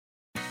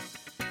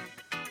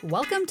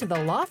Welcome to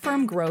the Law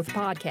Firm Growth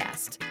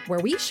Podcast,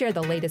 where we share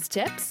the latest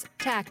tips,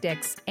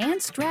 tactics,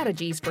 and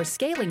strategies for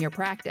scaling your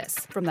practice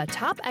from the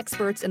top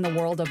experts in the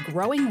world of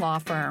growing law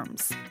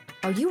firms.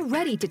 Are you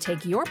ready to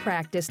take your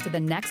practice to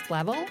the next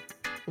level?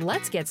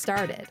 Let's get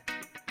started.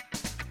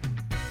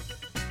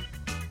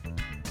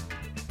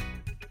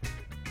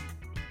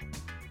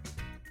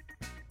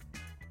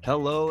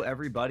 Hello,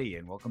 everybody,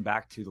 and welcome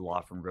back to the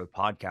Law Firm Growth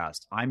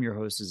Podcast. I'm your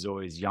host, as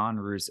always, Jan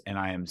Roos, and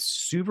I am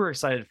super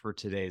excited for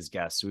today's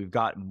guest. So we've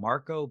got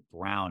Marco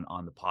Brown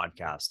on the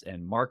podcast,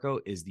 and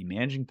Marco is the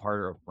managing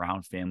partner of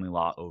Brown Family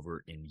Law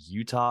over in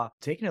Utah.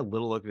 Taking a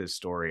little look at his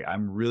story,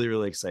 I'm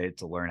really excited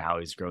to learn how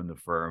he's grown the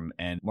firm.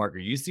 And Marco,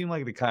 you seem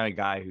like the kind of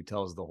guy who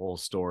tells the whole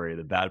story,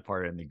 the bad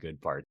part and the good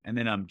part. And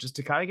then just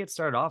to kind of get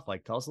started off,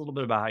 tell us a little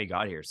bit about how you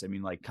got here. So,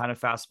 kind of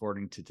fast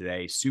forwarding to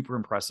today, super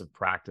impressive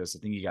practice. I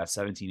think you got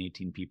 17,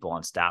 18 people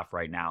on staff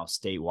right now,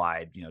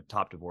 statewide,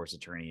 top divorce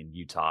attorney in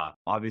Utah.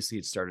 Obviously,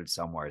 it started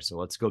somewhere. So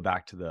let's go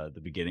back to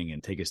the beginning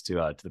and take us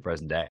to the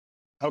present day.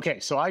 Okay,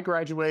 so I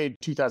graduated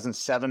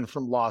 2007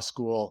 from law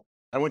school.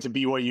 I went to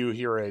BYU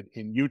here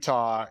in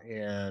Utah,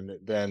 and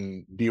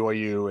then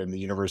BYU and the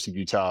University of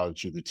Utah,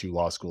 which are the two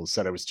law schools,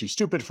 said I was too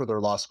stupid for their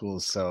law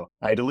schools. So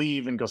I had to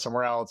leave and go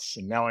somewhere else.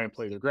 And now I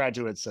employ their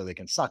graduates so they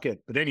can suck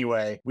it. But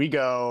anyway, we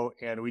go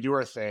and we do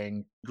our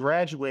thing,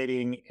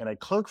 graduating, and I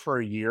clerked for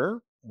a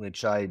year,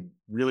 which I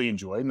really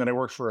enjoyed. And then I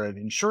worked for an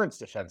insurance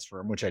defense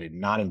firm, which I did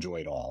not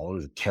enjoy at all. It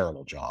was a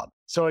terrible job.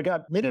 So I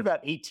got made it about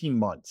 18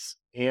 months.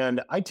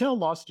 And I tell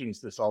law students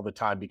this all the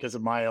time because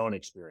of my own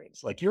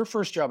experience. Your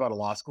first job out of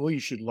law school, you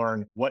should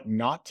learn what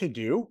not to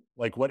do,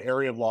 what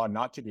area of law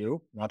not to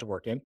do, not to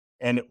work in,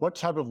 and what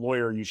type of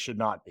lawyer you should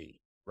not be,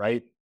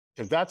 right?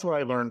 Because that's what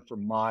I learned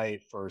from my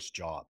first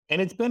job.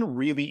 And it's been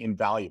really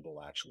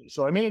invaluable, actually.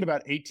 So I made it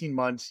about 18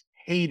 months,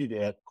 hated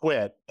it,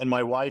 quit. And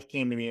my wife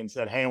came to me and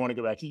said, hey, I want to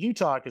go back to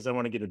Utah because I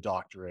want to get a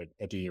doctorate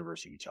at the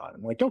University of Utah. And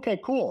I'm like, okay,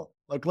 cool.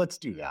 Let's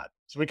do that.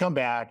 So we come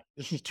back.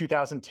 This is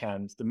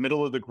 2010. It's the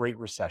middle of the Great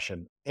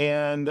Recession.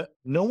 And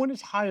no one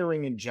is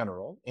hiring in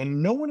general.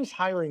 And no one is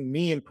hiring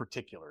me in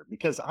particular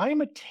because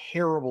I'm a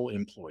terrible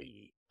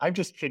employee. I've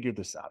just figured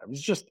this out.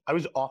 I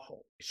was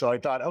awful. So I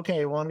thought,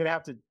 okay, well, I'm going to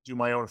have to do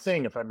my own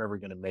thing if I'm ever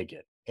going to make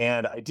it.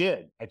 And I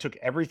did. I took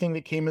everything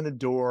that came in the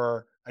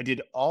door. I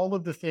did all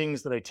of the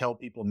things that I tell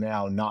people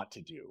now not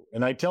to do.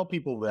 And I tell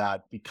people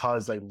that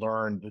because I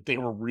learned that they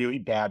were really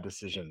bad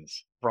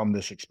decisions from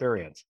this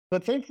experience.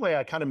 But thankfully,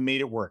 I kind of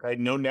made it work. I had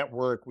no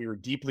network. We were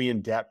deeply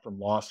in debt from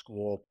law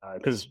school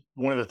because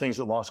one of the things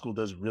that law school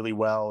does really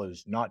well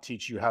is not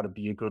teach you how to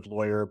be a good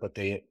lawyer, but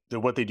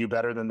what they do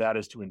better than that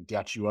is to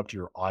indebt you up to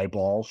your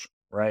eyeballs,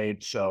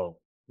 right? So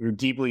we were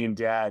deeply in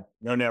debt,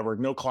 no network,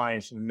 no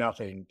clients,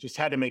 nothing, just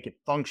had to make it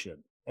function.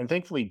 And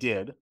thankfully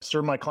did.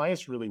 Served my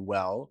clients really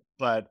well,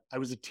 but I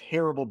was a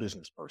terrible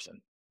business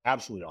person,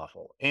 absolutely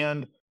awful.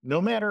 And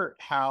no matter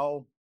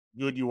how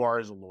good you are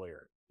as a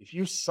lawyer, if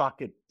you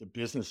suck at the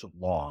business of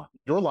law,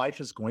 your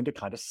life is going to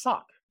kind of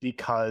suck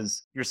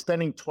because you're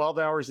spending 12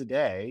 hours a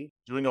day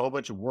doing a whole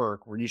bunch of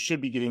work where you should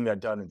be getting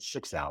that done in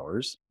 6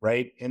 hours,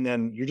 right? And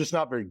then you're just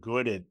not very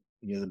good at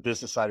the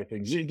business side of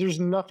things. There's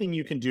nothing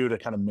you can do to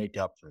kind of make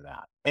up for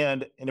that.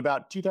 And in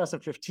about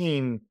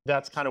 2015,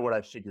 that's kind of what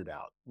I figured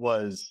out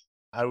was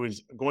I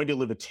was going to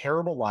live a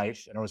terrible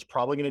life and I was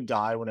probably going to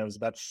die when I was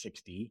about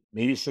 60,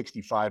 maybe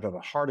 65 of a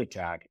heart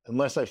attack,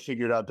 unless I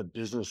figured out the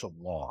business of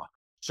law.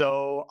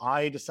 So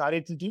I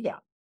decided to do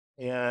that.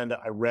 And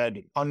I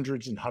read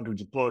hundreds and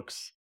hundreds of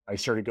books. I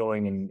started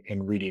going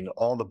and reading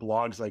all the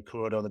blogs I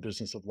could on the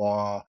business of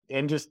law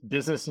and just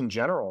business in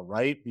general,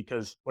 right?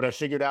 Because what I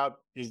figured out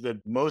is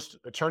that most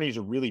attorneys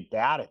are really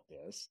bad at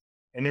this.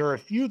 And there are a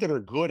few that are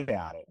good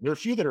at it. There are a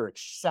few that are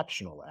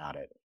exceptional at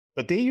it,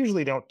 but they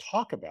usually don't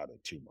talk about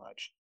it too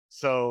much.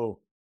 So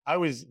I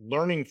was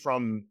learning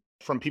from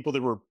people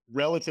that were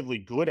relatively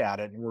good at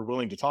it and were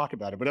willing to talk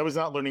about it, but I was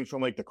not learning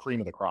from the cream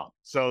of the crop.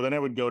 So then I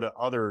would go to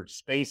other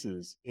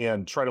spaces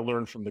and try to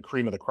learn from the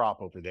cream of the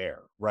crop over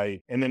there,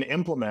 right? And then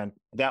implement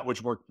that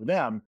which worked for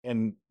them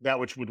and that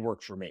which would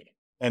work for me.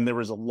 And there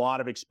was a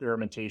lot of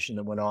experimentation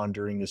that went on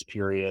during this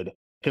period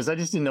because I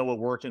just didn't know what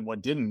worked and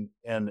what didn't.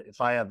 And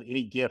if I have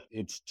any gift,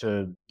 it's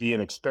to be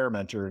an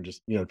experimenter and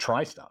just,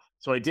 try stuff.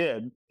 So I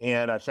did,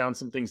 and I found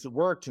some things that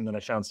worked, and then I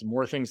found some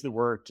more things that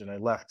worked, and I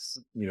left,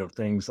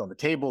 things on the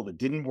table that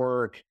didn't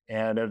work,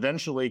 and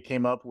eventually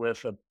came up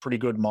with a pretty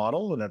good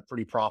model and a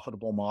pretty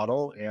profitable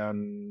model,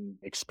 and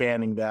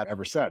expanding that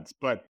ever since.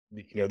 But,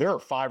 there are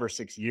 5 or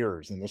 6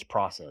 years in this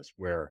process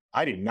where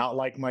I did not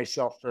like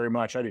myself very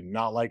much. I did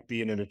not like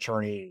being an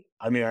attorney.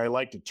 I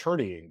liked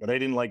attorneying, but I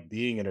didn't like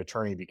being an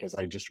attorney because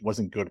I just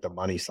wasn't good at the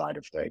money side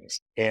of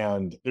things.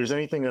 And if there's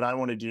anything that I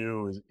want to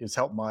do is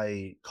help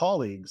my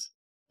colleagues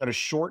kind of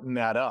shorten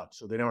that up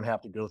so they don't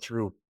have to go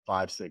through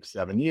 5, 6,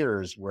 7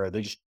 years where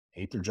they just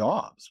hate their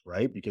jobs,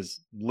 right?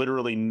 Because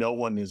literally no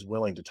one is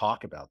willing to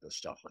talk about this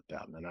stuff with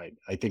them. And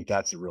I think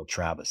that's a real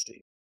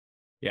travesty.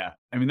 Yeah.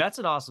 That's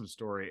an awesome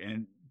story.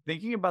 And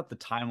thinking about the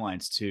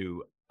timelines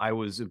too, I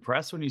was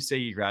impressed when you say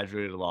you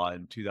graduated law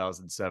in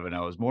 2007.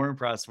 I was more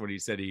impressed when you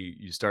said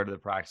you started the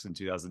practice in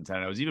 2010.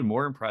 I was even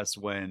more impressed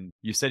when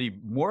you said you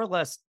more or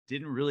less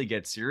didn't really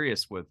get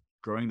serious with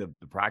growing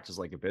the practice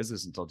like a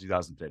business until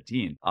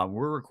 2015.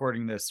 We're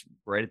recording this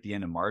right at the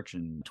end of March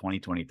in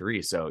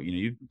 2023. So,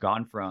 you've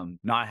gone from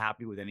not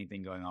happy with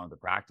anything going on with the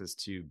practice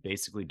to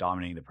basically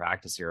dominating the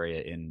practice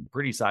area in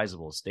pretty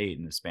sizable state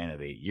in the span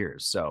of 8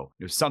 years. So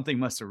something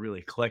must have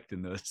really clicked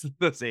in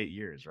those 8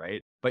 years,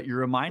 right? But you're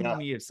reminding Yeah.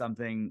 me of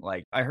something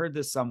like I heard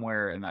this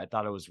somewhere and I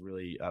thought it was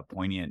really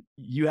poignant.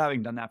 You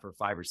having done that for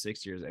 5 or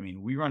 6 years. I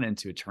mean, we run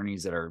into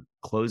attorneys that are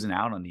closing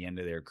out on the end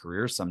of their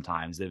career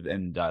sometimes.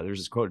 And there's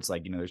this quote, it's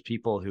like, there's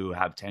people who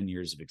have 10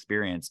 years of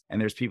experience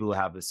and there's people who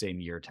have the same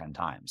year 10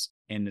 times.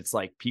 And it's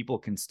like people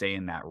can stay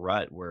in that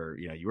rut where,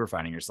 you were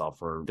finding yourself,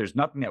 or there's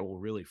nothing that will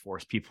really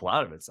force people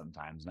out of it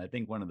sometimes. And I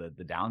think one of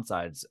the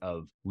downsides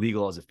of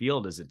legal as a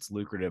field is it's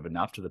lucrative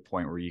enough to the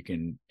point where you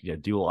can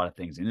do a lot of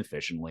things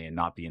inefficiently and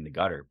not be in the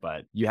gutter.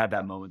 But you had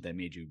that moment that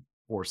made you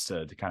forced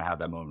to kind of have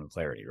that moment of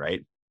clarity,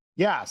 right?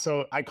 Yeah.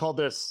 So I call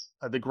this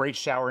the Great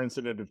Shower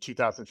Incident of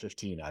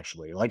 2015,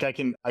 actually. Like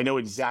I know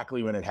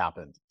exactly when it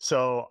happened.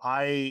 So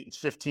it's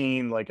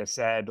 15, like I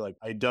said, like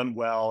I'd done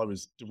well. I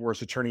was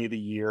divorce attorney of the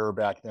year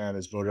back then,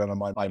 as voted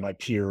on by my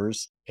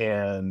peers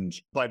and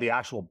by the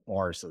actual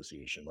bar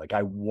association. Like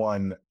I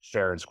won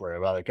fair and square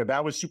about it.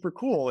 That was super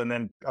cool. And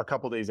then a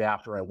couple of days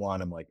after I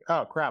won, I'm like,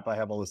 oh crap, I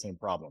have all the same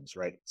problems,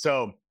 right?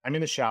 So I'm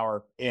in the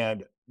shower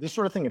and this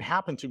sort of thing had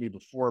happened to me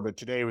before, but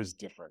today was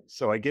different.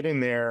 So I get in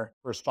there,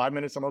 first 5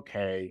 minutes, I'm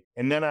okay.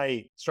 And then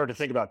I start to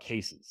think about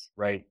cases,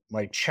 right?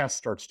 My chest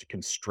starts to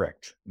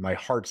constrict. My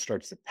heart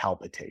starts to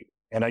palpitate.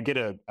 And I get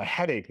a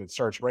headache that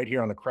starts right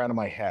here on the crown of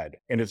my head.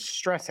 And it's a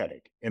stress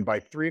headache. And by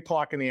 3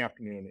 o'clock in the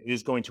afternoon, it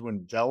is going to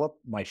envelop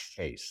my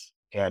face.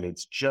 And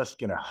it's just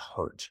going to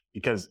hurt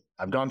because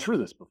I've gone through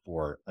this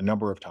before a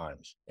number of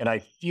times. And I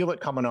feel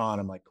it coming on.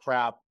 I'm like,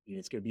 crap,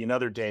 it's going to be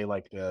another day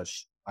like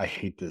this. I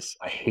hate this.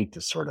 I hate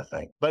this sort of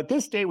thing. But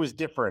this day was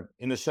different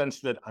in the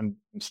sense that I'm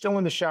still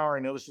in the shower. I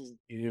know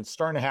it's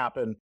starting to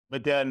happen,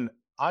 but then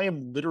I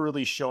am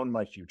literally shown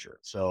my future.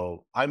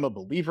 So I'm a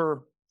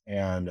believer,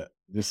 and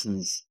this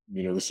is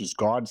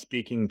God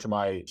speaking to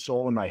my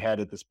soul in my head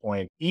at this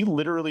point. He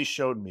literally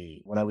showed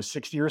me when I was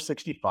 60 or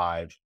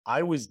 65,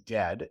 I was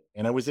dead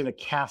and I was in a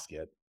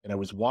casket. And I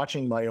was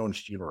watching my own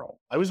funeral.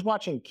 I was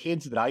watching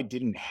kids that I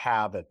didn't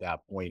have at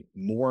that point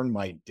mourn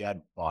my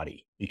dead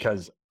body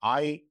because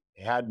I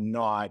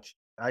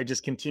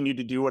just continued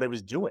to do what I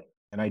was doing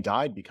and I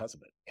died because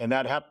of it. And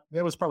that happened.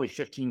 It was probably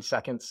 15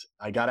 seconds.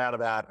 I got out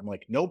of that. I'm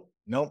like, nope,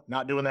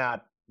 not doing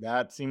that.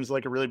 That seems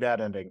like a really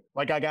bad ending.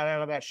 Like I got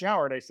out of that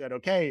shower and I said,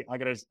 okay, I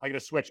gotta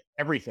switch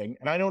everything.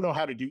 And I don't know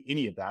how to do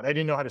any of that. I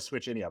didn't know how to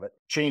switch any of it,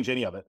 change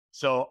any of it.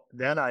 So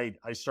then I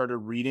started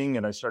reading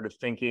and I started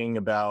thinking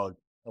about,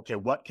 okay,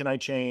 what can I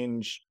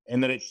change?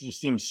 And then it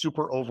just seemed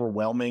super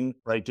overwhelming,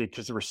 right?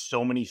 Because there were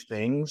so many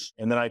things.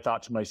 And then I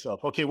thought to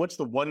myself, okay, what's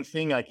the one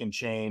thing I can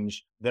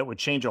change that would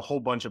change a whole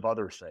bunch of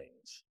other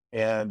things?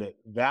 And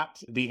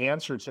the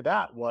answer to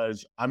that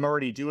was, I'm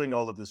already doing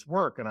all of this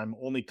work and I'm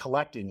only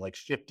collecting like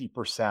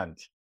 50%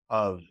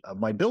 of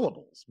my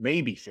billables,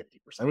 maybe 50%.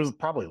 It was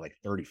probably like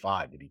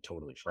 35 to be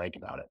totally frank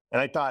about it. And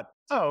I thought,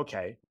 oh,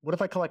 okay, what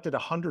if I collected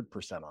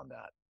 100% on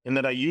that? And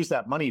then I use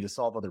that money to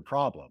solve other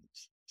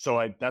problems.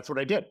 So that's what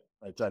I did.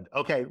 I said,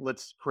 okay,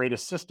 let's create a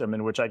system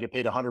in which I get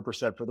paid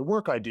 100% for the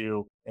work I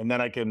do. And then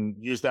I can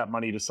use that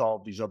money to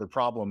solve these other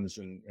problems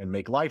and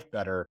make life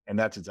better. And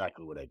that's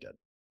exactly what I did.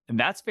 And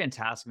that's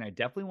fantastic. And I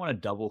definitely want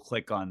to double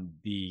click on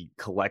the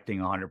collecting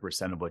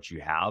 100% of what you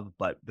have.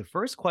 But the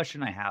first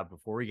question I have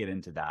before we get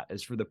into that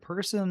is for the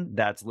person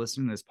that's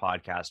listening to this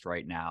podcast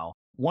right now.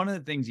 One of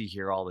the things you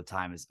hear all the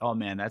time is, oh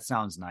man, that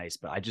sounds nice,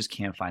 but I just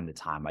can't find the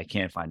time. I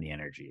can't find the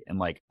energy. And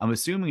like, I'm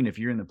assuming if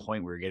you're in the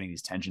point where you're getting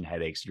these tension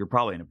headaches, you're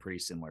probably in a pretty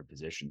similar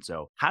position.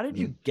 So how did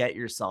you get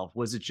yourself?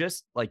 Was it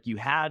just like you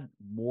had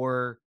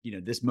more,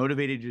 this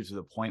motivated you to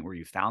the point where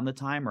you found the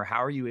time, or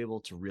how are you able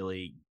to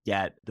really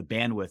get the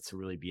bandwidth to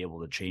really be able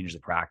to change the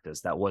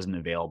practice that wasn't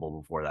available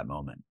before that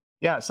moment?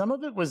 Yeah, some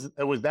of it was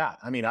that.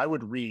 I mean, I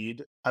would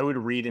read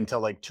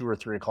until like 2 or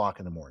 3 o'clock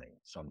in the morning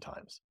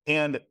sometimes.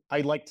 And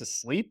I like to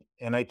sleep.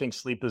 And I think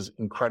sleep is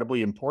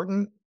incredibly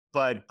important.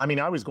 But I mean,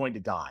 I was going to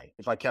die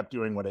if I kept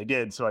doing what I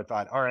did. So I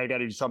thought, all right, I got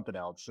to do something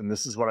else. And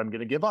this is what I'm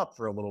going to give up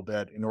for a little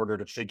bit in order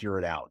to figure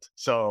it out.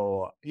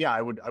 So yeah,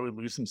 I would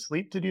lose some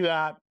sleep to do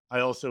that. I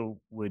also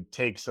would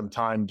take some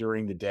time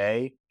during the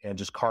day and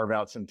just carve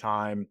out some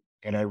time.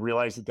 And I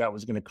realized that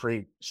was going to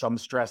create some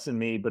stress in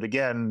me. But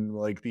again,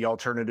 like the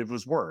alternative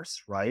was worse,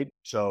 right?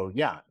 So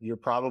yeah, you're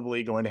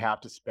probably going to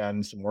have to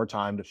spend some more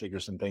time to figure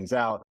some things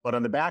out. But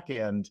on the back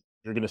end,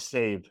 you're going to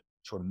save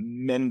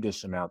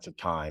tremendous amounts of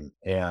time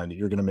and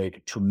you're going to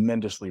make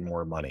tremendously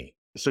more money.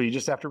 So you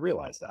just have to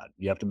realize that.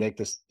 You have to make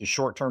the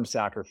short-term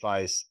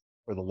sacrifice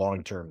for the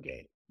long-term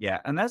gain. Yeah.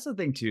 And that's the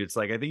thing too. It's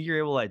like, I think you're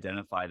able to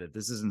identify that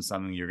this isn't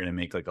something you're going to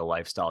make like a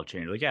lifestyle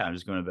change. Like, yeah, I'm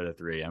just going to bed at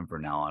 3 a.m.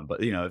 from now on.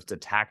 But, if it's a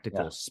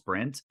tactical Yeah.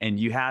 sprint and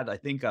you had, I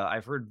think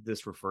I've heard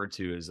this referred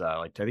to as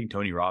like, I think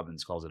Tony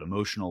Robbins calls it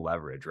emotional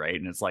leverage, right?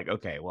 And it's like,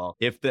 okay, well,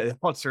 if the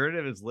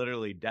alternative is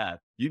literally death,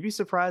 you'd be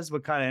surprised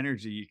what kind of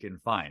energy you can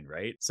find,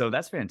 right? So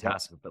that's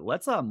fantastic. But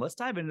let's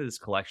dive into this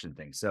collection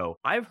thing. So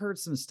I've heard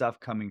some stuff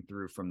coming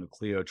through from the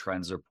Clio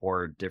Trends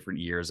report, different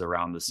years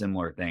around the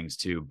similar things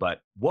too.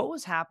 But what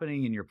was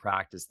happening in your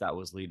practice that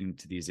was leading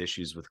to these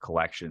issues with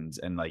collections?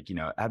 And like,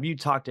 have you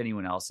talked to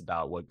anyone else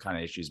about what kind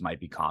of issues might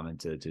be common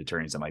to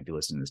attorneys that might be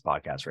listening to this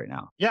podcast right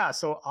now? Yeah.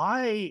 So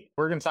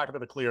we're going to talk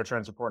about the Clio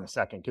Trends report in a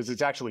second, because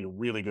it's actually a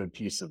really good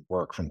piece of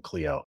work from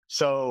Clio.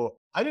 So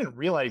I didn't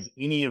realize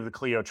any of the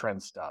Clio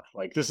Trends stuff.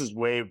 Like this is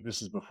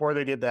before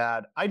they did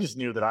that. I just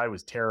knew that I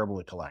was terrible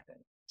at collecting.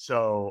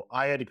 So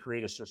I had to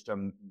create a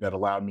system that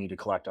allowed me to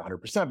collect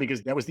 100%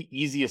 because that was the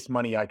easiest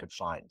money I could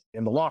find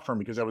in the law firm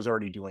because I was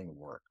already doing the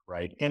work,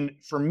 right? And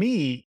for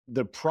me,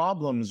 the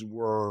problems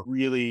were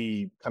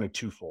really kind of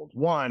twofold.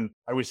 One,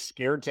 I was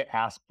scared to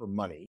ask for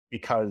money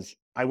because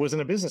I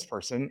wasn't a business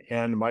person,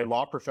 and my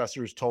law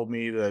professors told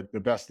me that the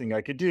best thing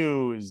I could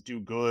do is do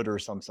good or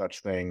some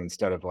such thing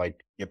instead of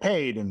like get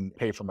paid and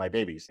pay for my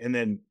babies. And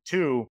then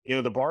two,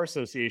 the bar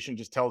association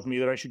just tells me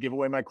that I should give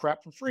away my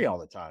crap for free all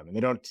the time, and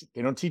they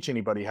don't teach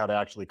anybody how to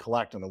actually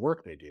collect on the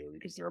work they do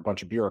because they're a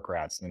bunch of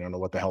bureaucrats and they don't know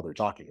what the hell they're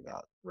talking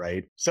about,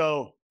 right?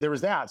 So there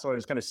was that. So I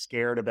was kind of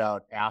scared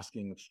about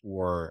asking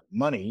for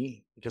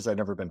money because I'd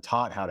never been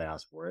taught how to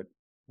ask for it,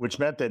 which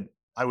meant that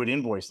I would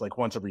invoice like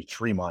once every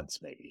 3 months,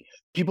 maybe.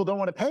 People don't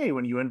want to pay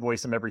when you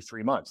invoice them every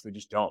 3 months. They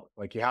just don't.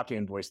 Like you have to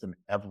invoice them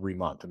every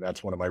month. And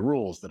that's one of my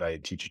rules that I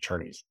teach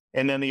attorneys.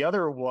 And then the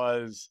other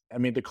was,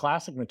 the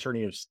classic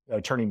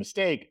attorney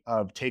mistake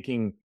of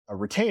taking a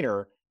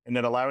retainer and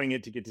then allowing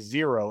it to get to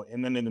zero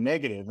and then in the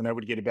negative, and I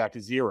would get it back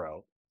to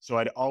zero. So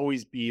I'd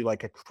always be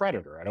like a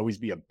creditor. I'd always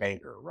be a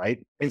banker,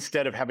 right?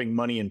 Instead of having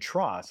money in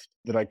trust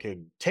that I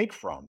could take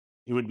from,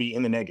 it would be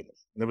in the negative.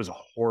 And it was a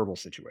horrible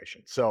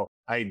situation. So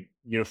I,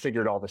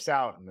 figured all this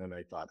out. And then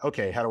I thought,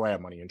 okay, how do I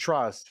have money in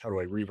trust? How do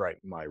I rewrite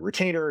my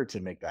retainer to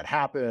make that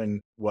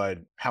happen?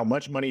 How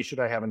much money should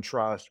I have in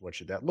trust? What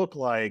should that look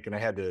like? And I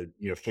had to,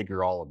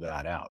 figure all of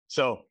that out.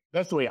 So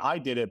that's the way I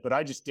did it. But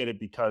I just did it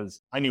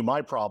because I knew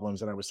my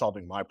problems and I was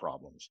solving my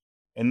problems.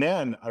 And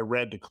then I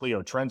read the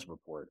Clio Trends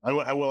report.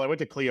 I went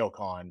to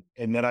ClioCon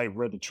and then I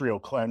read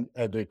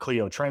the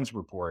Clio Trends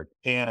report.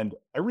 And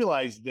I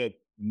realized that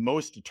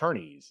most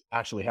attorneys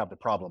actually have the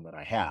problem that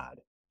I had.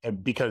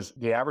 And because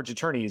the average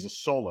attorney is a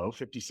solo,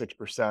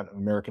 56% of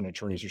American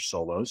attorneys are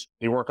solos.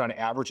 They work on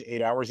average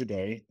 8 hours a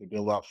day. They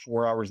bill out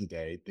 4 hours a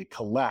day. They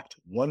collect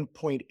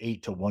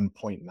 1.8 to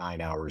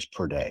 1.9 hours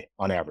per day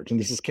on average. And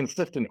this is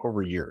consistent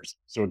over years.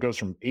 So it goes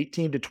from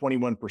 18 to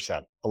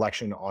 21%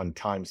 collection on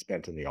time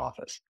spent in the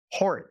office.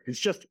 Horrid. It's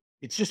just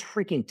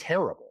freaking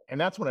terrible. And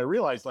that's when I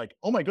realized, like,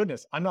 oh my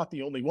goodness, I'm not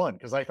the only one,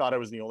 because I thought I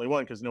was the only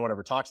one because no one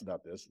ever talks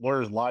about this.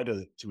 Lawyers lie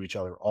to each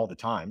other all the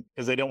time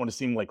because they don't want to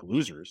seem like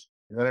losers.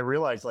 And then I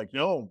realized, like,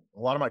 no, a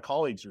lot of my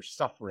colleagues are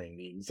suffering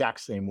the exact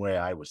same way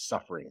I was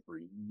suffering for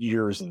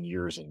years and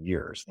years and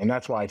years. And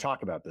that's why I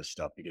talk about this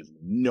stuff, because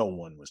no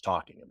one was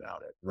talking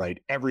about it, right?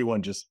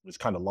 Everyone just was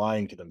kind of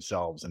lying to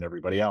themselves and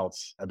everybody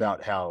else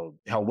about how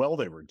well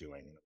they were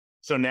doing.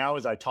 So now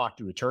as I talk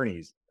to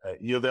attorneys,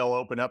 they'll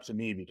open up to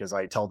me because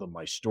I tell them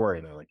my story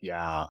and they're like,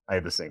 yeah, I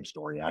have the same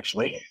story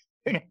actually.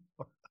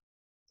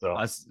 So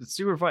it's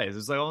super funny.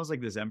 It's like almost like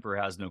this emperor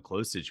has no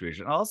clothes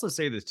situation. I'll also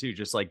say this too,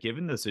 just like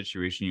given the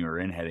situation you were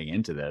in heading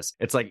into this,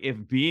 it's like if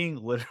being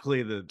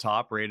literally the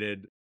top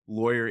rated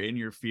lawyer in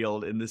your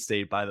field in the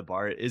state by the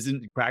bar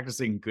isn't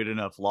practicing good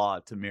enough law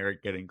to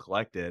merit getting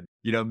collected,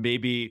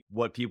 maybe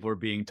what people are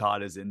being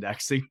taught is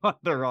indexing on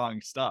the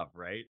wrong stuff,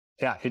 right?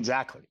 Yeah,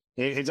 exactly.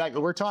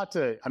 Exactly. We're taught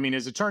to,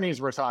 as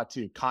attorneys, we're taught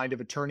to kind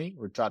of attorney.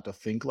 We're taught to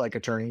think like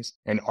attorneys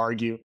and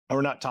argue. And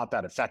we're not taught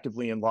that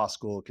effectively in law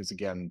school because,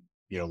 again,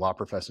 law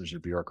professors are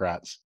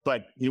bureaucrats.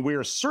 But we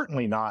are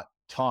certainly not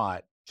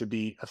taught to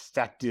be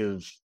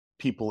effective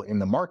people in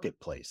the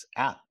marketplace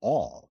at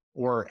all,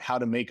 or how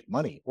to make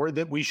money, or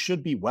that we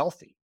should be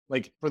wealthy.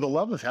 Like, for the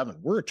love of heaven,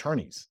 we're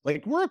attorneys.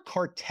 Like, we're a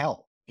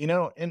cartel,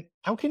 and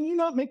how can you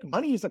not make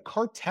money as a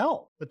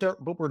cartel?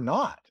 But we're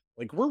not.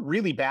 Like, we're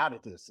really bad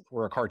at this if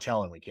we're a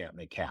cartel and we can't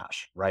make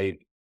cash, right?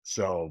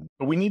 So,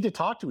 but we need to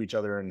talk to each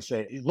other and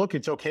say, look,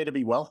 it's okay to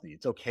be wealthy.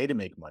 It's okay to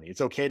make money. It's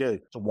okay to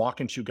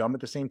walk and chew gum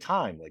at the same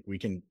time. Like, we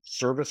can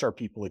service our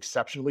people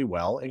exceptionally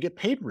well and get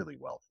paid really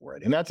well for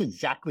it. And that's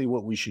exactly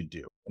what we should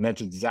do. And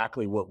that's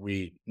exactly what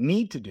we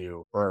need to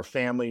do for our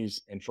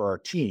families and for our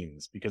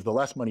teams, because the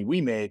less money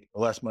we make,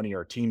 the less money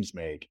our teams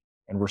make,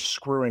 and we're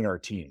screwing our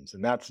teams.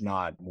 And that's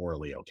not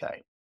morally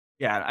okay.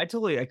 Yeah, I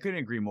couldn't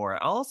agree more.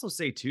 I'll also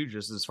say too,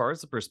 just as far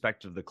as the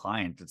perspective of the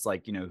client, it's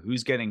like,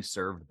 who's getting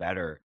served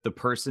better? The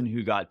person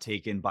who got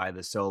taken by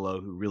the solo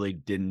who really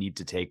didn't need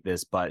to take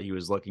this, but he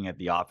was looking at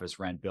the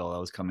office rent bill that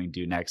was coming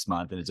due next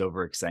month and is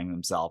overextending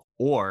himself,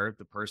 or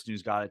the person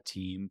who's got a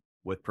team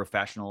with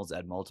professionals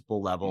at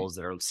multiple levels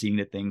that are seeing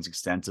the things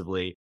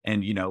extensively.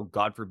 And,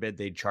 God forbid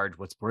they charge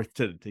what's worth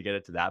to get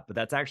it to that, but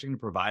that's actually going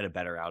to provide a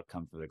better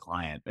outcome for the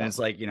client. And it's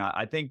like,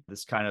 I think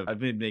I've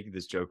been making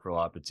this joke for a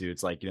lot, but too,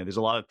 it's like, there's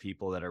a lot of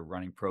people that are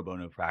running pro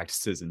bono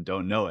practices and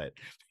don't know it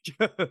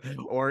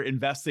or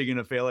investing in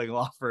a failing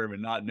law firm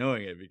and not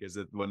knowing it, because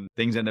when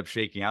things end up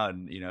shaking out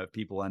and, if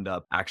people end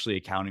up actually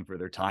accounting for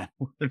their time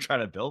they're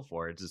trying to bill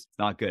for, it's just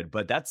not good.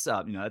 But that's,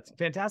 that's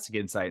fantastic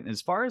insight. And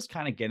as far as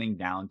kind of getting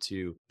down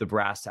to the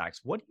brass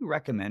tacks, what do you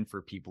recommend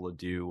for people to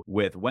do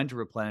with when to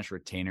replenish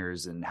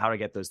retainers and how to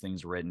get those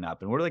things written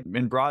up? And what are, like,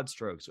 in broad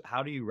strokes,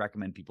 how do you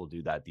recommend people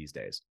do that these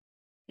days?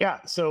 Yeah.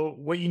 So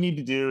what you need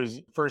to do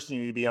is first you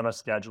need to be on a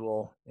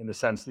schedule, in the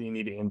sense that you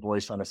need to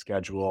invoice on a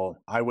schedule.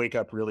 I wake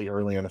up really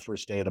early on the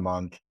first day of the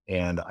month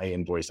and I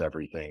invoice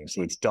everything.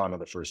 So it's done on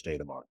the first day of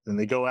the month. Then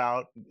they go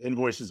out,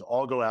 invoices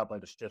all go out by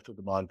the 5th of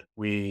the month.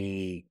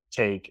 We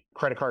take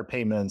credit card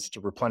payments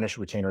to replenish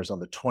retainers on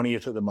the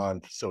 20th of the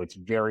month. So it's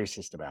very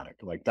systematic.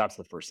 Like, that's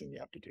the first thing you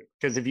have to do.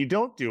 Because if you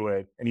don't do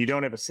it and you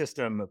don't have a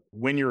system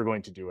when you're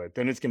going to do it,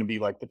 then it's going to be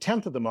like the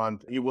 10th of the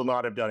month, you will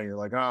not have done it. You're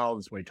like, oh, I'll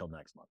just wait till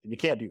next month. And you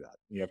can't do that.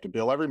 You have to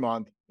bill every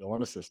month, bill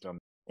on a system.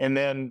 And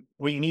then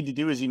what you need to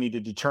do is you need to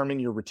determine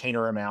your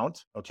retainer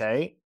amount.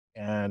 Okay.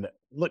 And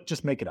look,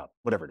 just make it up,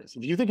 whatever it is.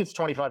 If you think it's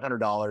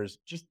 $2,500,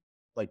 just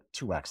like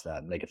 2x that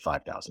and make it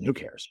 5,000. Who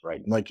cares,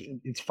 right? Like,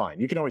 it's fine.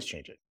 You can always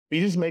change it. But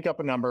you just make up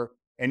a number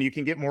and you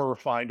can get more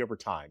refined over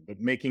time. But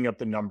making up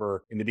the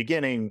number in the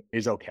beginning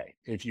is okay.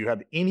 If you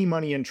have any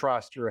money in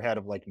trust, you're ahead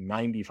of like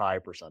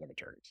 95% of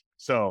attorneys.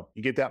 So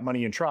you get that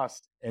money in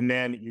trust, and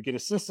then you get a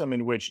system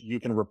in which you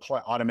can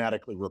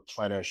automatically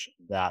replenish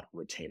that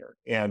retainer.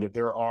 And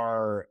there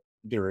are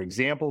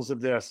examples of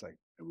this. I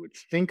would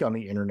think on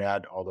the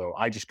internet, although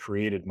I just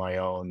created my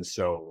own.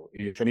 So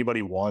if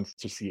anybody wants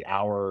to see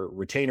our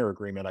retainer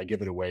agreement, I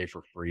give it away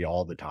for free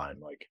all the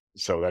time.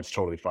 So that's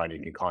totally fine. You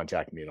can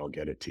contact me and I'll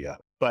get it to you.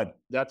 But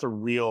that's a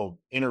real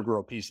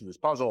integral piece of this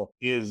puzzle,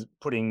 is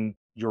putting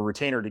your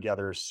retainer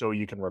together so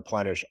you can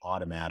replenish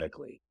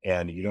automatically.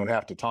 And you don't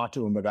have to talk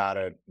to them about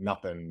it,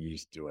 nothing, you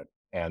just do it.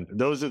 And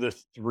those are the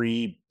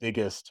 3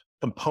 biggest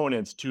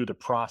components to the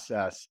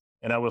process.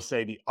 And I will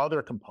say the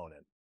other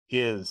component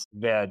is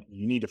that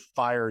you need to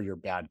fire your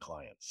bad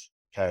clients.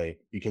 Okay.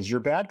 Because your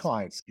bad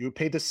clients, you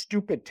pay the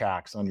stupid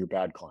tax on your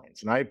bad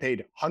clients. And I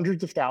paid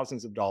hundreds of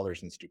thousands of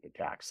dollars in stupid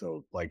tax.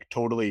 So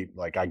totally,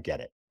 I get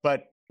it.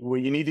 But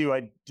what you need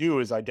to do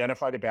is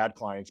identify the bad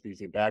clients, because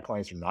the bad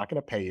clients are not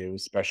going to pay you,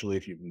 especially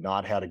if you've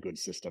not had a good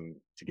system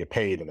to get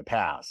paid in the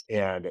past.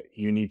 And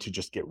you need to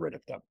just get rid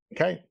of them.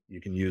 Okay. You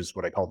can use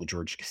what I call the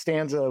George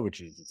Costanza, which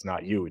is, it's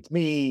not you, it's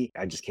me.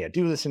 I just can't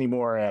do this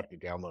anymore. I have to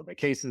download my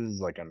cases.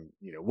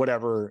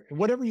 Whatever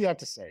you have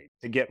to say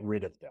to get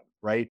rid of them.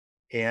 Right.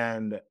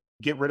 And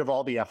get rid of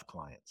all the F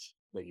clients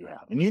that you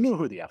have. And you know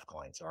who the F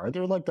clients are.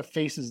 They're like the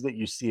faces that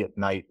you see at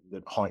night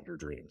that haunt your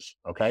dreams.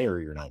 Okay. Or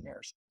your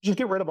nightmares. Just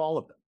get rid of all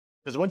of them.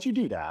 Because once you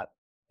do that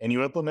and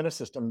you implement a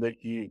system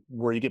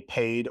where you get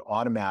paid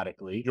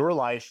automatically, your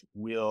life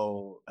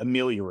will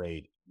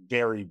ameliorate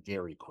very,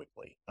 very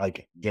quickly,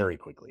 very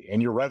quickly.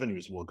 And your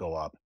revenues will go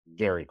up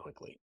very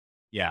quickly.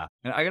 Yeah.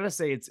 And I got to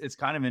say, it's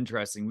kind of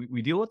interesting.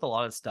 We deal with a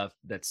lot of stuff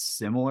that's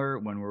similar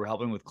when we're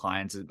helping with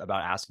clients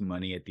about asking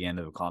money at the end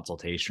of a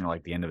consultation or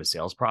the end of a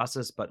sales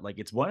process. But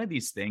it's one of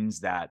these things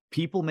that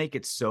people make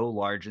it so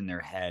large in their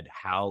head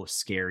how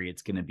scary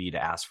it's going to be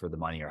to ask for the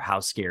money, or how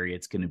scary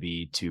it's going to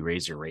be to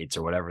raise your rates,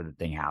 or whatever the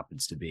thing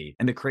happens to be.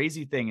 And the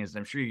crazy thing is,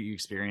 I'm sure you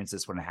experienced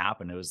this when it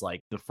happened. It was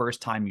like the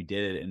first time you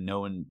did it and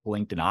no one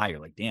blinked an eye. You're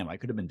like, damn, I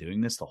could have been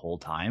doing this the whole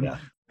time. Yeah.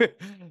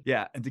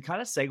 Yeah. And to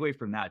kind of segue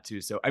from that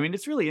too. So, I mean,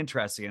 it's really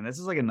interesting. And this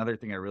is another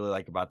thing I really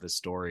like about this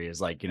story is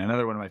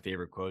another one of my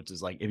favorite quotes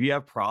is if you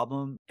have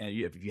problem and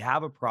if you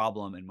have a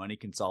problem and money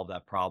can solve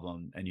that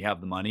problem and you have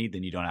the money,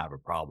 then you don't have a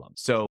problem.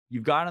 So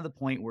you've gotten to the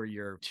point where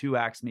you're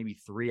 2x, maybe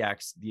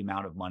 3x the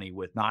amount of money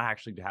with not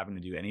actually having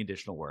to do any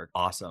additional work.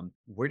 Awesome.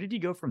 Where did you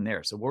go from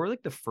there? So what were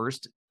the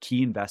first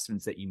key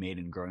investments that you made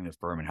in growing the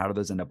firm, and how did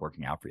those end up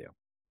working out for you?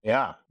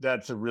 Yeah,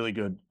 that's a really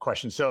good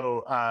question.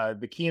 So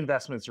the key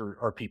investments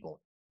are people.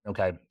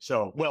 Okay.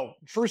 So,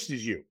 first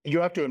is you.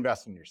 You have to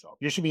invest in yourself.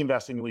 You should be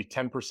investing at least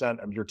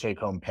 10% of your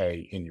take-home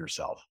pay in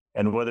yourself.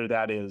 And whether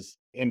that is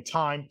in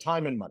time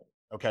and money.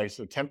 Okay.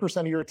 So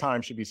 10% of your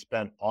time should be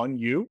spent on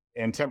you,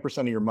 and 10%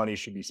 of your money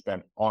should be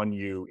spent on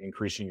you,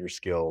 increasing your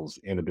skills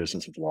in the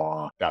business of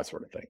law, that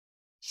sort of thing.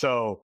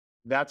 So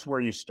that's where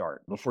you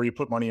start. Before you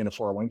put money in a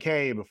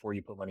 401k, before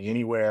you put money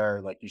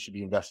anywhere, you should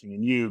be investing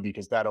in you,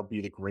 because that'll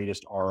be the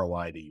greatest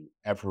ROI that you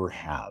ever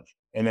have.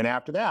 And then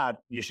after that,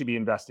 you should be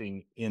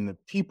investing in the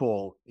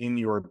people in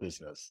your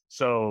business.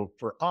 So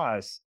for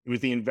us, it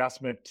was the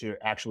investment to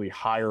actually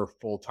hire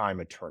full-time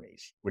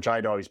attorneys, which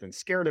I'd always been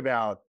scared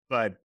about.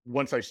 But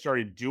once I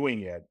started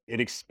doing it, it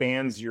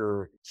expands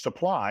your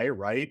supply,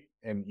 right?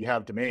 And you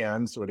have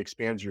demand, so it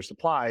expands your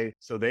supply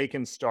so they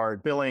can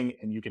start billing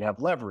and you can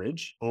have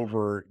leverage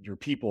over your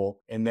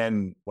people. And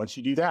then once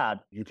you do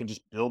that, you can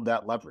just build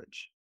that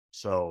leverage.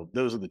 So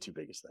those are the 2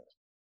 biggest things.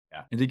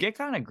 Yeah. And to get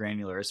kind of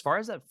granular, as far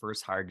as that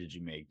first hire did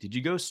you make, did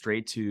you go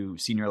straight to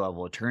senior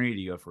level attorney? Did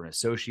you go for an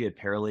associate,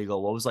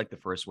 paralegal? What was like the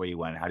first way you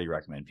went? How do you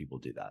recommend people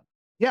do that?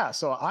 Yeah,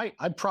 so I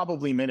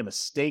probably made a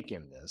mistake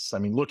in this. I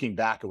mean, looking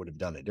back, I would have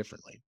done it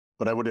differently,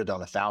 but I would have done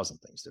 1,000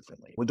 things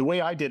differently. Well, the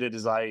way I did it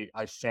is I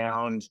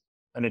found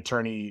an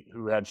attorney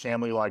who had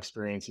family law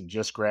experience and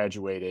just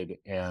graduated,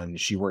 and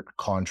she worked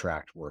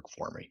contract work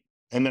for me.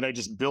 And then I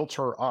just built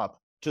her up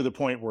to the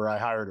point where I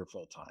hired her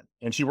full time.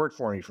 And she worked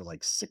for me for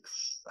like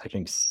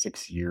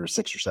 6 years,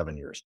 6 or 7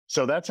 years.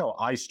 So that's how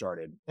I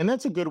started. And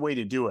that's a good way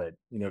to do it.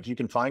 You know, if you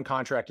can find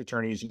contract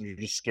attorneys and you're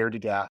just scared to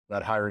death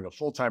about hiring a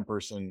full-time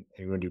person and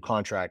you're going to do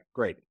contract,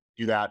 great,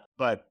 do that.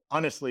 But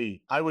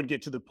honestly, I would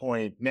get to the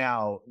point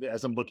now,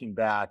 as I'm looking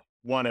back,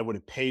 one, I would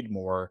have paid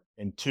more.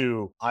 And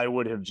two, I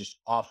would have just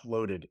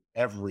offloaded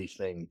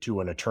everything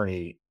to an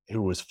attorney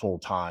who was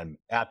full-time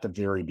at the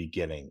very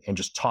beginning and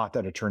just taught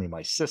that attorney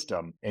my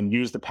system and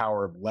used the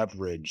power of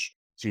leverage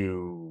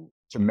to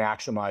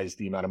maximize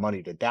the amount of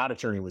money that that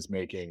attorney was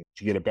making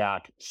to get it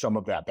back, some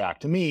of that back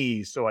to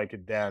me, so I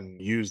could then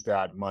use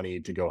that money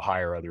to go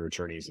hire other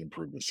attorneys and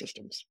improve the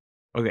systems.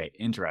 Okay,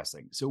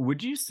 interesting. So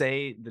would you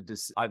say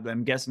that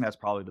I'm guessing that's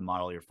probably the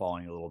model you're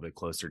following a little bit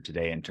closer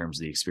today in terms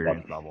of the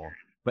experience level.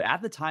 But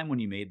at the time when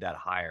you made that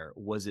hire,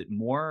 was it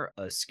more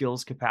a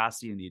skills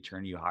capacity in the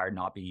attorney you hired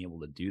not being able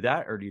to do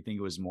that? Or do you think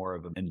it was more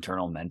of an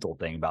internal mental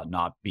thing about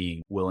not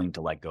being willing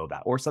to let go of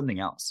that or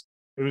something else?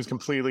 It was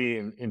completely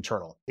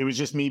internal. It was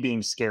just me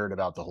being scared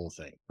about the whole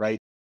thing, right?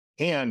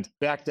 And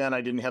back then,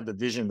 I didn't have the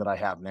vision that I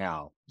have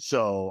now.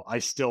 So I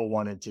still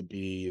wanted to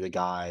be the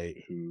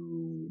guy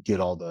who did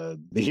all the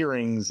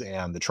hearings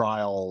and the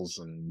trials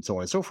and so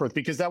on and so forth,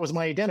 because that was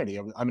my identity.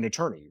 I'm an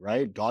attorney,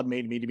 right? God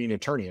made me to be an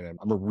attorney, and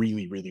I'm a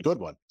really, really good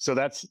one. So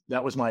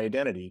that was my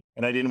identity.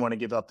 And I didn't want to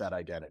give up that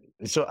identity.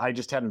 And so I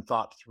just hadn't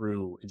thought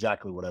through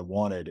exactly what I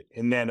wanted.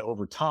 And then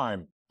over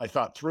time, I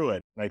thought through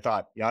it and I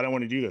thought, yeah, I don't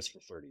want to do this for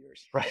 30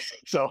 years, right?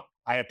 So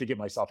I have to get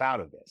myself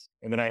out of this.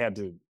 And then I had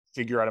to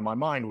figure out in my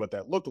mind what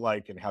that looked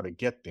like and how to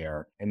get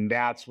there. And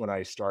that's when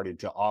I started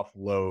to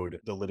offload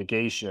the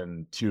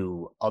litigation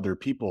to other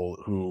people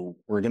who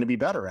were going to be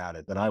better at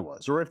it than I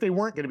was. Or if they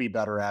weren't going to be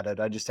better at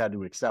it, I just had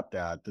to accept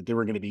that they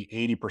were going to be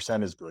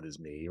 80% as good as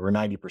me or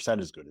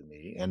 90% as good as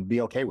me and be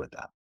okay with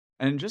that.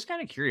 And just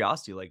kind of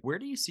curiosity, like where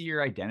do you see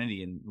your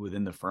identity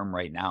within the firm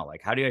right now?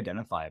 Like how do you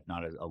identify if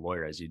not a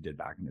lawyer as you did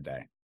back in the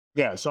day?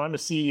 Yeah, so I'm a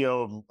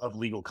CEO of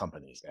legal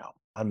companies now.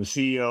 I'm the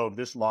CEO of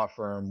this law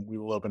firm. We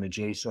will open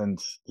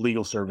adjacent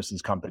legal services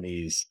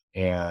companies,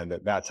 and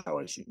that's how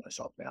I see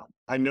myself now.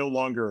 I no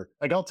longer,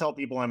 like I'll tell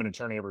people I'm an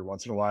attorney every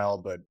once in a while,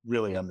 but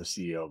really I'm the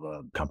CEO of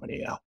a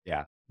company now.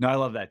 Yeah. No, I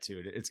love that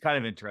too. It's kind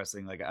of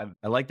interesting. Like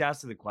I like to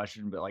ask the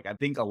question, but like I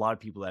think a lot of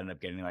people that end up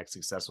getting like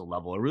successful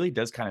level, it really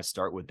does kind of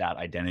start with that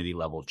identity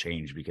level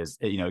change because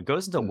it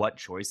goes into what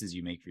choices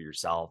you make for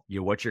yourself,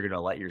 what you're going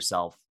to let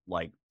yourself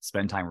like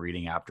spend time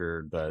reading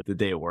after the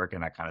day at work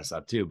and that kind of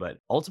stuff too. But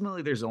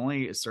ultimately there's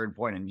only a certain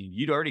point and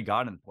you'd already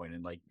gotten to the point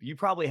and like you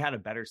probably had a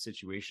better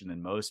situation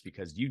than most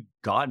because you'd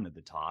gotten to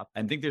the top.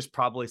 I think there's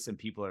probably some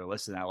people that are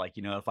listening that like,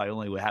 if I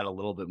only had a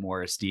little bit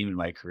more esteem in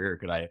my career,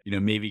 could I,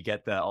 maybe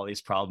get all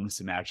these problems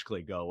to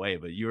magically go away?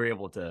 But you were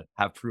able to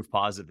have proof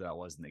positive that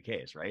wasn't the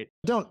case, right?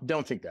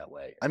 Don't think that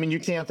way. I mean, you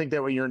can't think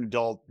that way. You're an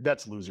adult.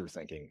 That's loser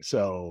thinking.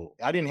 So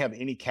I didn't have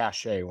any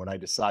cachet when I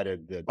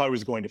decided that I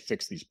was going to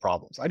fix these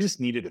problems. I just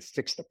needed to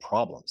fix the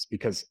problems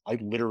because I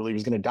literally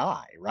was going to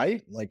die,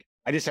 right? Like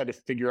I just had to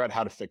figure out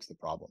how to fix the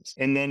problems.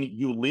 And then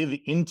you live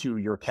into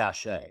your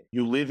cachet.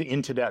 You live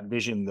into that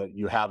vision that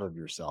you have of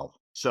yourself.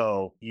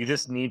 So you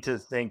just need to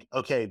think,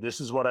 okay,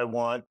 this is what I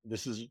want.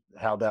 This is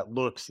how that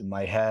looks in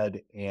my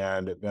head.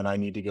 And then I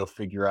need to go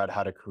figure out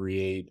how to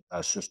create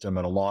a system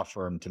and a law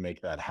firm to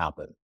make that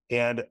happen.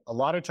 And a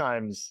lot of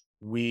times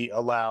we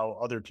allow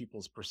other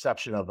people's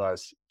perception of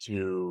us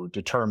to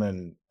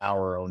determine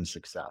our own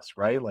success,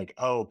 right? Like,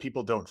 oh,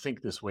 people don't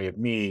think this way of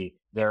me,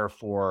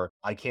 therefore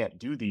I can't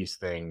do these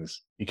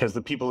things because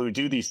the people who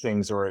do these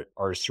things are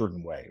a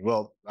certain way.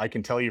 Well, I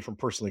can tell you from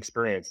personal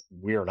experience,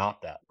 we're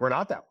not that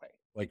way.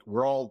 Like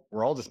we're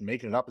all just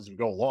making it up as we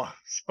go along.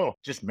 So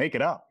just make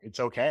it up.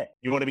 It's okay.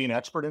 You want to be an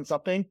expert in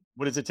something?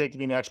 What does it take to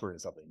be an expert in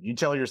something? You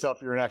tell yourself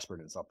you're an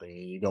expert in something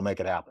and you go make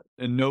it happen.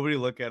 And nobody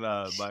look at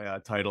my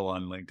title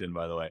on LinkedIn,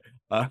 by the way.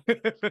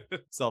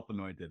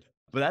 Self-anointed.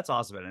 But that's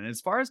awesome. And as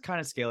far as kind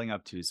of scaling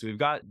up too, so we've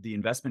got the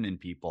investment in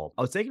people.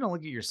 I was taking a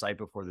look at your site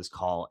before this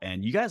call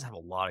and you guys have a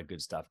lot of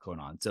good stuff going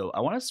on. So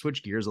I want to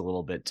switch gears a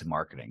little bit to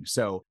marketing.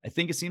 So I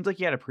think it seems like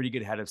you had a pretty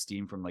good head of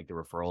steam from like the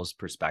referrals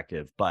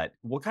perspective, but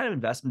what kind of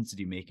investments did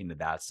you make into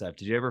that stuff?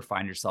 Did you ever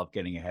find yourself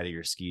getting ahead of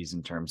your skis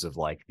in terms of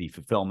like the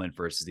fulfillment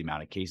versus the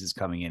amount of cases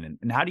coming in?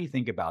 And how do you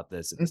think about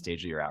this at the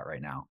stage that you're at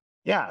right now?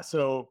 Yeah.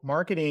 So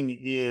marketing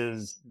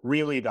is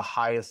really the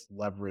highest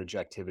leverage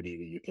activity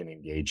that you can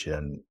engage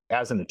in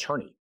as an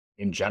attorney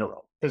in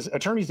general. Because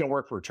attorneys don't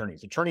work for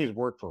attorneys. Attorneys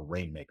work for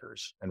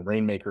rainmakers, and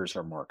rainmakers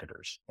are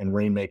marketers, and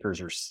rainmakers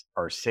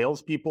are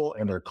salespeople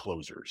and they're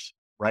closers,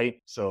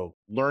 right? So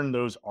learn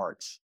those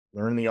arts,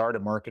 learn the art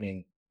of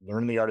marketing,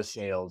 learn the art of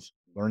sales,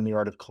 learn the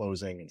art of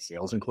closing, and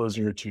sales and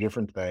closing are two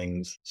different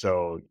things.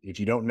 So if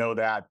you don't know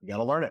that, you got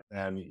to learn it,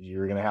 and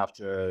you're going to have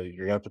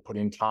to put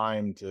in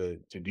time to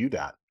do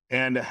that.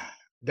 And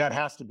that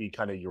has to be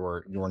kind of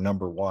your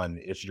number one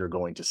if you're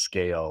going to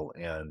scale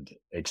and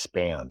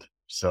expand.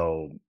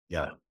 So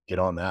yeah, get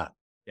on that.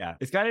 Yeah,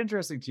 it's kind of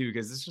interesting too,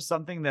 because it's just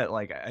something that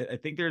like I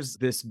think there's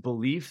this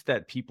belief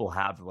that people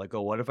have like,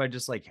 oh, what if I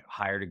just like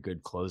hired a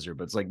good closer?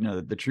 But it's like, no,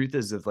 the truth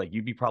is that like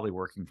you'd be probably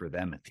working for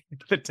them at the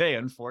end of the day,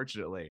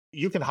 unfortunately.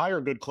 You can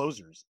hire good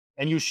closers,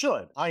 and you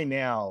should.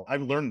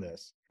 I've learned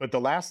this, but the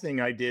last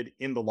thing I did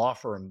in the law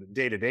firm, the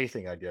day-to-day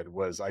thing I did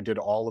was I did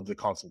all of the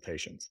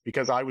consultations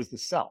because I was the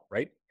sell,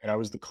 right? And I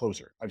was the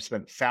closer. I've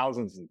spent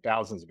thousands and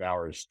thousands of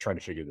hours trying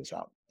to figure this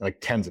out, like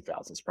tens of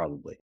thousands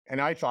probably. And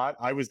I thought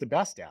I was the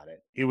best at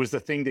it. It was the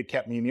thing that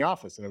kept me in the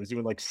office. And I was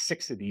doing like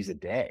 6 of these a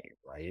day,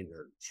 right?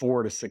 Or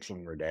 4 to 6 of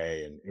them a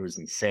day. And it was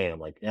insane. I'm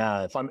like,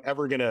 yeah, if I'm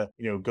ever going to,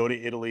 go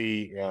to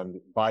Italy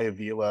and buy a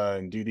villa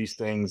and do these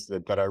things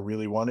that I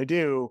really want to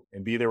do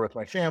and be there with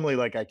my family,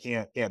 like I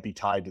can't be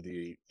tied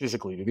to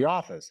physically to the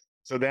office.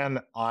 So then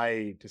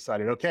I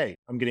decided, okay,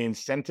 I'm going to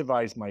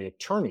incentivize my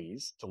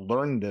attorneys to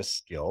learn this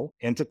skill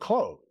and to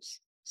close.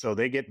 So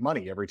they get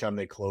money every time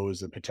they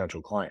close a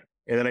potential client.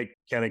 And then I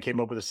kind of came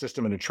up with a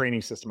system and a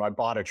training system. I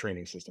bought a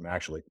training system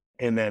actually,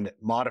 and then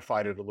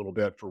modified it a little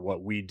bit for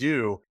what we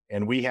do.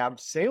 And we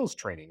have sales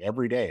training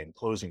every day and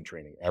closing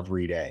training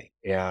every day.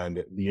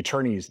 And the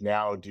attorneys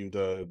now do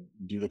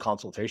the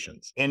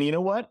consultations. And you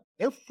know what?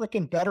 They're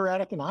freaking better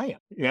at it than I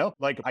am.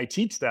 Like I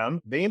teach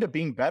them, they end up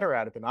being better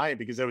at it than I am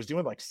because I was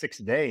doing like 6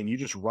 a day and you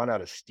just run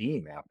out of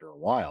steam after a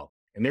while.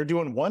 And they're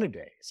doing 1 a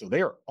day. So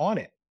they are on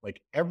it.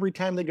 Like every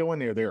time they go in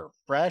there, they're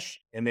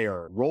fresh and they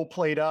are role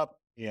played up.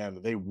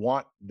 And they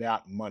want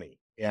that money,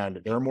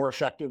 and they're more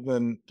effective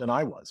than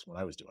I was when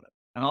I was doing it.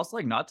 And also,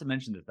 like, not to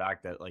mention the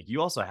fact that like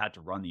you also had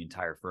to run the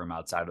entire firm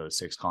outside of those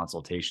 6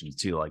 consultations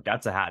too. Like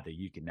that's a hat that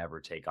you can never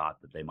take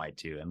off that they might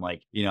too. And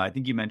like, I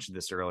think you mentioned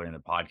this earlier in the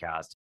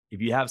podcast. If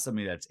you have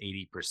somebody that's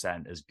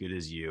 80% as good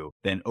as you,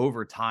 then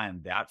over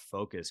time, that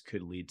focus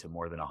could lead to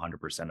more than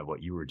 100% of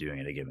what you were doing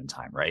at a given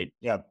time, right?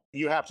 Yeah,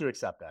 you have to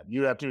accept that.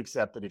 You have to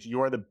accept that if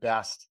you are the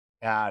best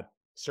at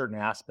certain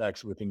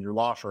aspects within your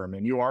law firm,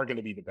 and you are going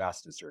to be the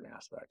best at certain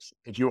aspects.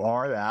 If you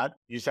are that,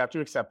 you just have to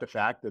accept the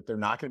fact that they're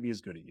not going to be as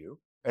good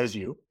as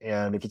you.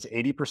 And if it's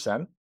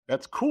 80%,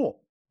 that's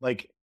cool.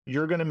 Like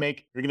you're going to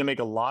make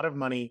a lot of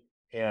money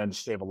and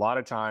save a lot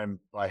of time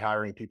by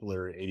hiring people that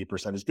are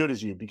 80% as good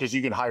as you, because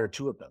you can hire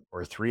 2 of them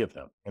or 3 of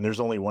them, and there's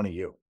only 1 of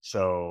you.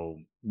 So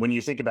when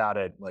you think about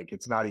it, like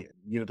it's not,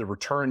 the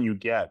return you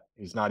get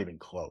is not even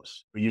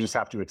close, but you just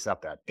have to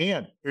accept that.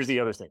 And here's the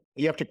other thing.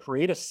 You have to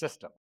create a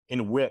system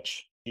in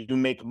which you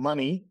make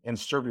money and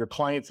serve your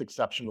clients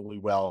exceptionally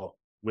well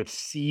with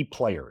C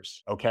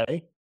players,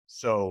 okay?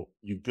 So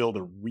you build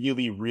a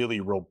really,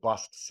 really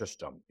robust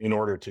system in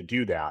order to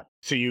do that.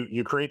 So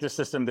you create the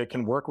system that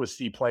can work with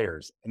C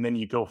players, and then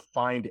you go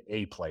find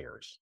A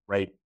players,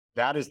 right?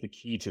 That is the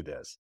key to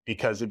this,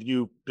 because if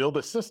you build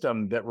a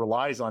system that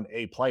relies on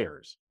A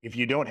players, if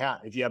you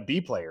have B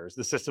players,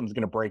 the system's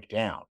going to break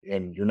down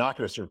and you're not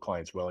going to serve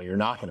clients well, and you're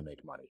not going to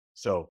make money.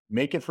 So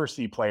make it for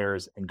C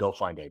players and go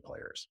find A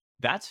players.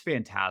 That's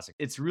fantastic.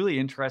 It's really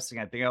interesting.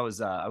 I think I was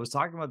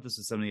talking about this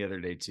with somebody the other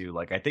day too.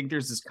 Like I think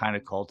there's this kind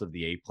of cult of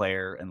the A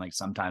player, and like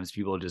sometimes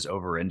people are just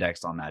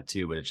over-indexed on that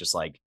too. But it's just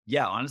like,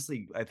 yeah,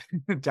 honestly, I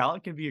think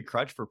talent can be a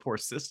crutch for poor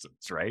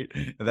systems, right?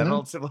 And that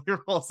ultimately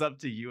rolls up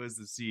to you as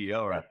the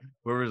CEO or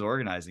whoever's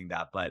organizing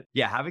that. But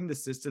yeah, having the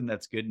system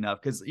that's good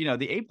enough, because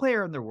the A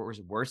player on their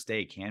worst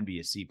day can be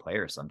a C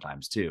player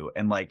sometimes too.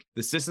 And like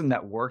the system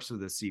that works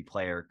with a C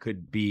player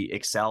could be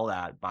excelled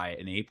at by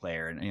an A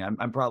player. And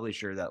I'm probably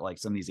sure that like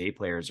some of these A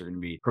players are going to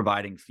be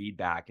providing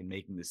feedback and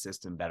making the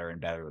system better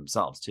and better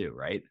themselves too,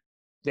 right?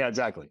 Yeah,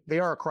 exactly. They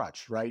are a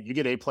crutch, right? You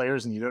get A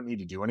players and you don't need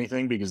to do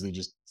anything because they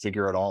just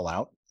figure it all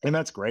out. And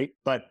that's great.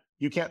 But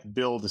you can't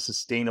build a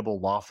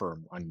sustainable law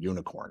firm on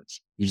unicorns.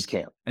 You just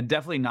can't. And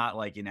definitely not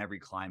like in every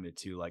climate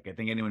too. Like I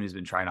think anyone who's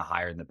been trying to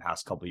hire in the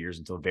past couple of years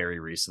until very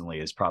recently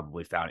has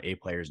probably found A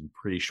players in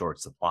pretty short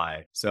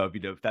supply. So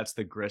if that's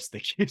the grist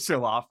that keeps your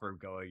law firm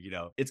going,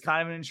 it's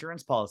kind of an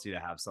insurance policy to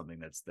have something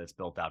that's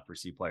built out for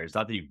C players.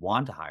 Not that you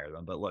want to hire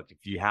them, but look,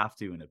 if you have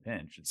to in a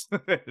pinch,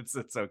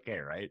 it's okay,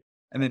 right?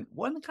 And then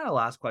one kind of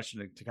last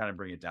question to kind of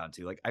bring it down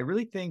to, like, I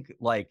really think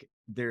like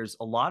there's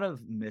a lot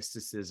of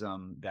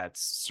mysticism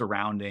that's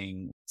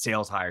surrounding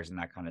sales hires and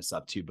that kind of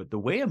stuff too. But the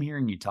way I'm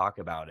hearing you talk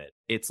about it,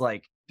 it's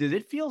like, did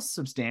it feel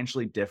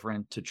substantially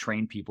different to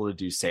train people to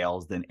do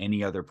sales than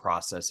any other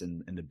process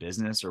in the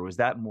business? Or was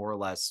that more or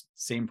less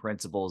same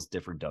principles,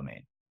 different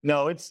domain?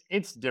 No, it's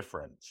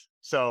different.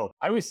 So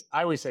I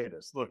always say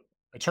this, look,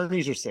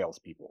 attorneys are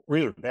salespeople. We're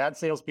either bad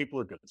salespeople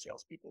or good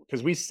salespeople,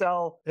 because we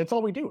sell. That's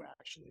all we do,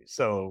 actually.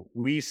 So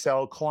we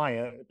sell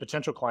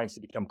potential clients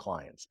to become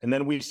clients, and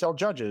then we sell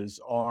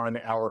judges on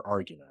our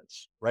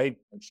arguments. Right?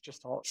 It's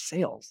just all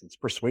sales. It's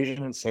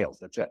persuasion and sales.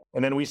 That's it.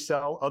 And then we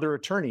sell other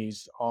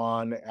attorneys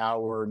on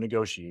our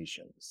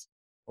negotiations,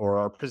 or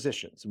our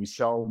positions. We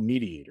sell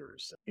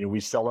mediators.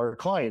 We sell our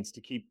clients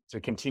to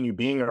continue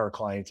being our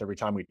clients every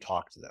time we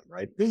talk to them,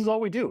 right? This is all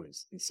we do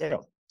is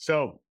sales.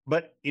 So,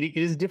 but it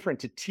is different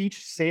to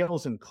teach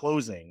sales and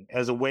closing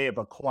as a way of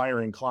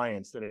acquiring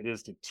clients than it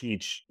is to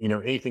teach,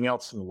 anything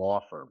else in the law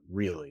firm,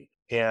 really.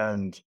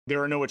 And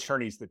there are no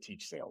attorneys that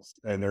teach sales,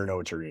 and there are no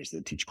attorneys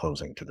that teach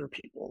closing to their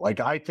people. Like,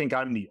 I think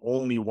I'm the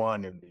only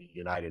one in the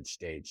United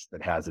States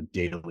that has a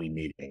daily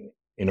meeting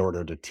in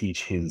order to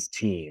teach his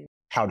team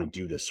how to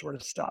do this sort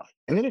of stuff.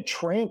 And then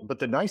but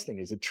the nice thing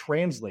is it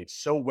translates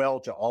so well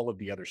to all of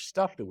the other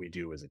stuff that we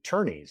do as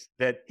attorneys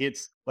that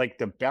it's like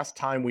the best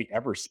time we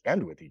ever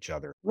spend with each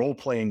other, role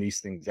playing these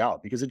things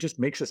out, because it just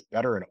makes us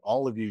better in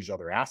all of these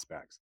other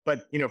aspects.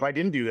 But, if I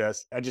didn't do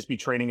this, I'd just be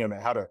training them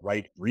how to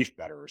write brief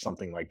better or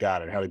something like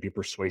that, and how to be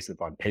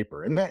persuasive on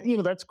paper. And that,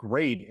 that's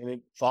great. And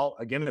it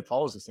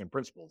follows the same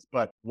principles.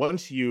 But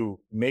once you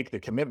make the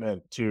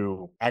commitment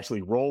to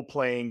actually role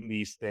playing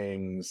these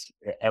things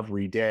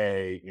every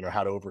day,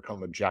 how to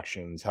overcome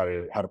objections, how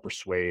to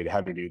persuade,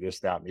 how to do this,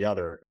 that, and the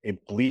other,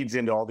 it bleeds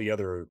into all the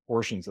other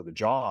portions of the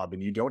job.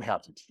 And you don't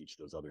have to teach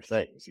those other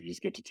things. You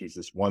just get to teach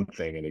this one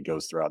thing, and it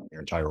goes throughout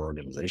your entire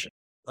organization.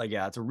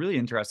 Yeah, it's a really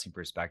interesting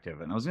perspective.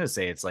 And I was going to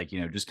say, it's like,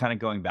 just kind of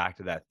going back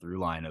to that through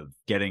line of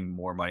getting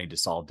more money to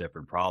solve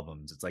different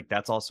problems. It's like,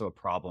 that's also a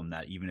problem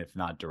that, even if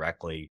not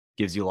directly,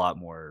 gives you a lot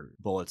more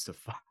bullets to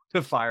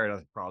fire at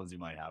other problems you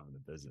might have in the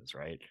business,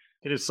 right?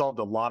 It has solved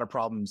a lot of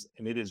problems,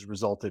 and it has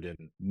resulted in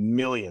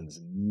millions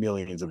and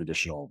millions of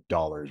additional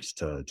dollars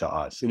to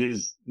us. It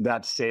is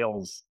that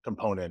sales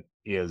component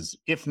is,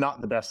 if not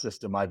the best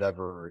system I've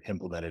ever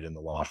implemented in the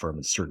law firm,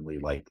 it's certainly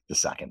like the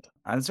second.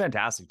 And it's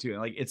fantastic too.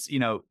 And like, it's,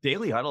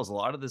 daily huddles, a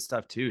lot of this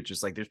stuff too.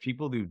 Just like, there's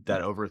people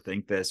that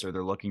overthink this, or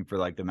they're looking for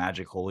like the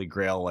magic holy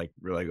grail, like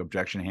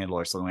objection handle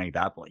or something like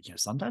that. But like,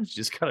 sometimes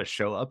you just got to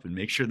show up and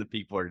make sure that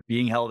people are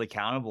being held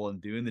accountable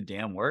and doing the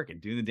damn work, and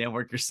doing the damn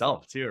work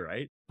yourself too.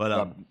 Right.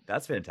 But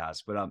that's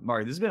fantastic. But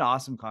Mark, this has been an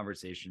awesome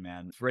conversation,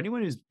 man. For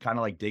anyone who's kind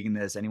of like digging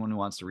this, anyone who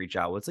wants to reach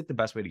out, what's like the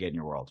best way to get in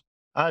your world?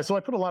 So I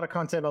put a lot of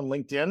content on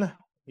LinkedIn.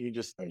 I'm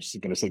just going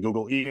to say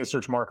Google. You can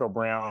search Marco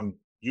Brown,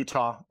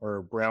 Utah,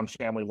 or Brown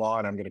Family Law,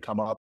 and I'm going to come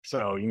up.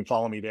 So you can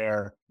follow me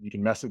there. You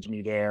can message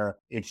me there.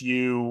 If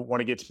you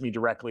want to get to me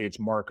directly, it's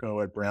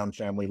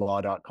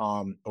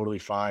marco@brownfamilylaw.com. Totally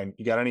fine.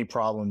 You got any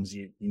problems,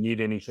 you need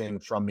anything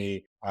from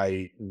me,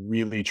 I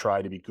really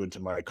try to be good to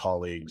my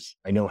colleagues.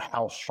 I know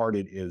how hard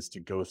it is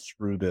to go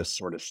through this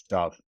sort of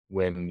stuff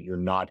when you're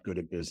not good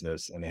at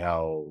business, and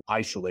how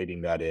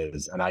isolating that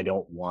is. And I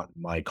don't want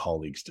my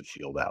colleagues to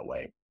feel that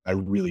way. I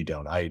really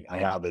don't. I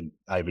have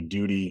a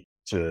duty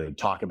to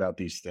talk about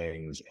these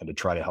things and to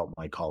try to help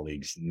my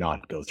colleagues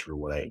not go through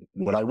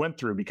what I went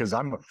through, because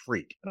I'm a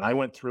freak, and I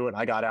went through it and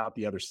I got out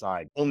the other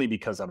side only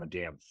because I'm a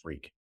damn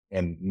freak.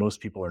 And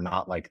most people are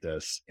not like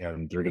this,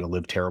 and they're going to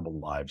live terrible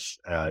lives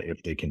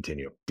if they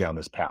continue down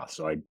this path.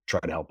 So I try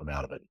to help them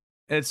out of it.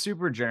 It's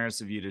super generous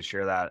of you to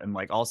share that. And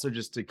like, also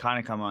just to kind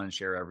of come on and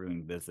share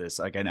everything with this.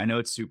 Like, I know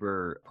it's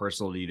super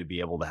personal to you to be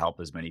able to help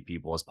as many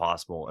people as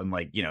possible. And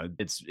like,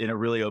 it's in a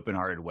really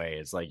open-hearted way.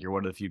 It's like, you're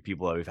one of the few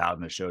people that we've had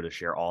on the show to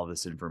share all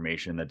this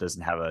information that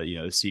doesn't have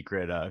a,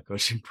 secret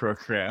coaching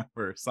program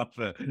or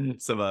something,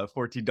 some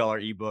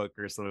 $14 ebook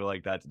or something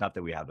like that. Not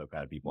that we have those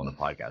kind of people on the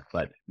podcast,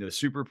 but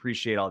super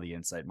appreciate all the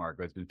insight,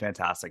 Marco. It's been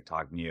fantastic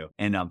talking to you.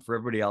 And for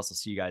everybody else, I'll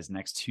see you guys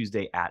next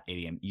Tuesday at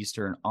 8 a.m.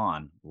 Eastern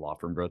on Law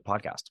Firm Growth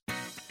Podcast.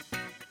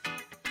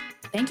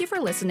 Thank you for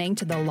listening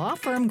to the Law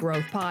Firm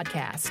Growth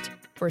Podcast.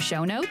 For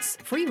show notes,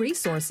 free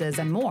resources,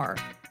 and more,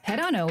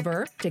 head on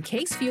over to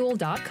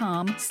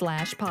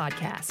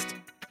casefuel.com/podcast.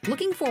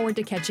 Looking forward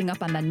to catching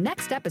up on the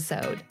next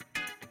episode.